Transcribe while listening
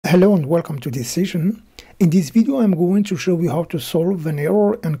Hello and welcome to this session. In this video, I'm going to show you how to solve an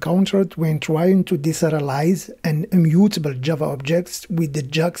error encountered when trying to deserialize an immutable Java object with the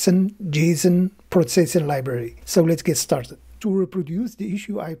Jackson JSON processing library. So let's get started. To reproduce the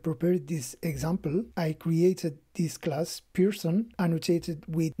issue, I prepared this example. I created this class person annotated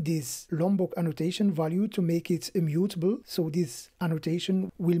with this Lombo annotation value to make it immutable. So this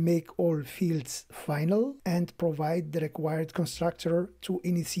annotation will make all fields final and provide the required constructor to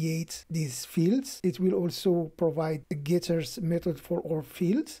initiate these fields. It will also provide a getters method for all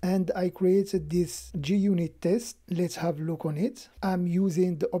fields. And I created this JUnit test. Let's have a look on it. I'm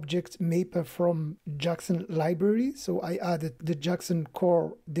using the object mapper from Jackson library. So I added the Jackson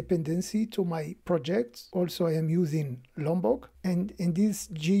core dependency to my project. Also, I am using Lombo, and in this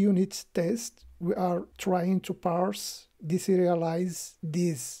JUnit test we are trying to deserialize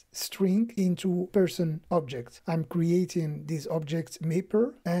this string into person object. I'm creating this object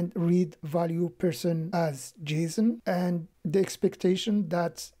mapper and read value person as JSON, and the expectation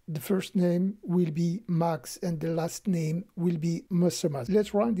that the first name will be Max and the last name will be Muhammad.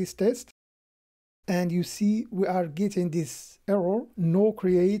 Let's run this test. And you see we are getting this error: no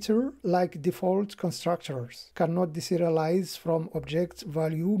creator like default constructors, cannot deserialize from object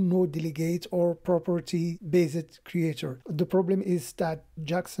value, no delegate or property based creator. The problem is that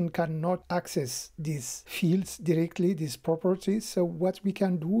Jackson cannot access these fields directly, these properties. So what we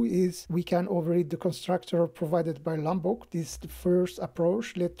can do is we can override the constructor provided by Lombo. This is the first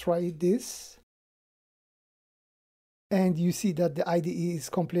approach. Let's try this. And you see that the IDE is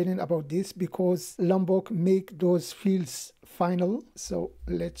complaining about this because Lombo make those fields final. So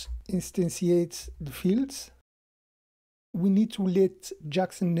let's instantiate the fields. We need to let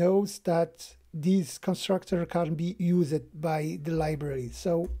Jackson knows that this constructor can be used by the library.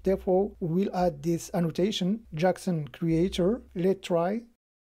 So therefore, we'll add this annotation, Jackson creator. Let's try.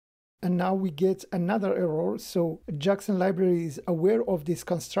 And now we get another error. So Jackson library is aware of this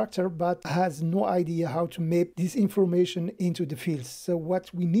constructor, but has no idea how to map this information into the fields. So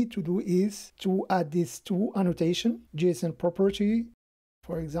what we need to do is to add this to annotation, JSON property,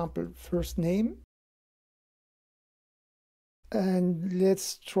 for example, first name. And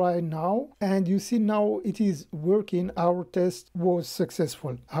let's try now. And you see now it is working. Our test was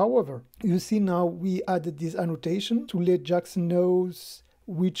successful. However, you see now we added this annotation to let Jackson knows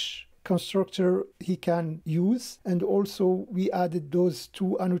which constructor he can use, and also we added those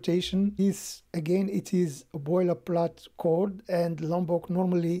two annotation. This again, it is a boilerplate code, and Lombo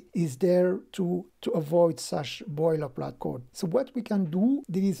normally is there to avoid such boilerplate code. So what we can do,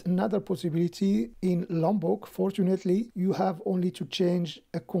 there is another possibility in Lombo. Fortunately, you have only to change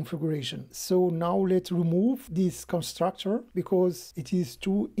a configuration. So now let's remove this constructor because it is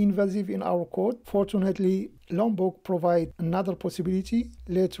too invasive in our code. Fortunately, Lombo provide another possibility.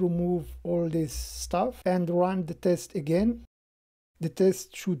 Let's remove all this stuff and run the test again. The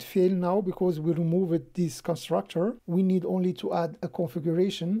test should fail now because we removed this constructor. We need only to add a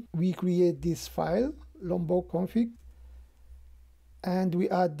configuration. We create this file, Lombo config, and we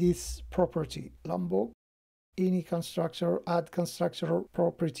add this property, Lombo any constructor, add constructor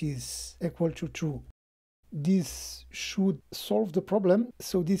properties equal to true. This should solve the problem.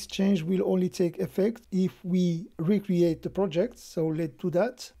 So this change will only take effect if we recreate the project. So let's do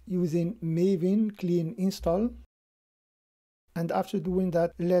that using Maven clean install. And after doing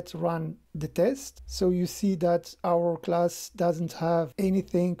that, let's run the test. So you see that our class doesn't have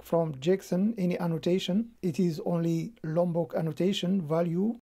anything from Jackson, any annotation. It is only Lombo annotation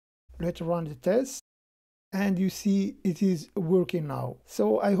value. Let's run the test. And you see it is working now.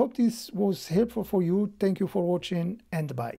 So I hope this was helpful for you. Thank you for watching, and bye.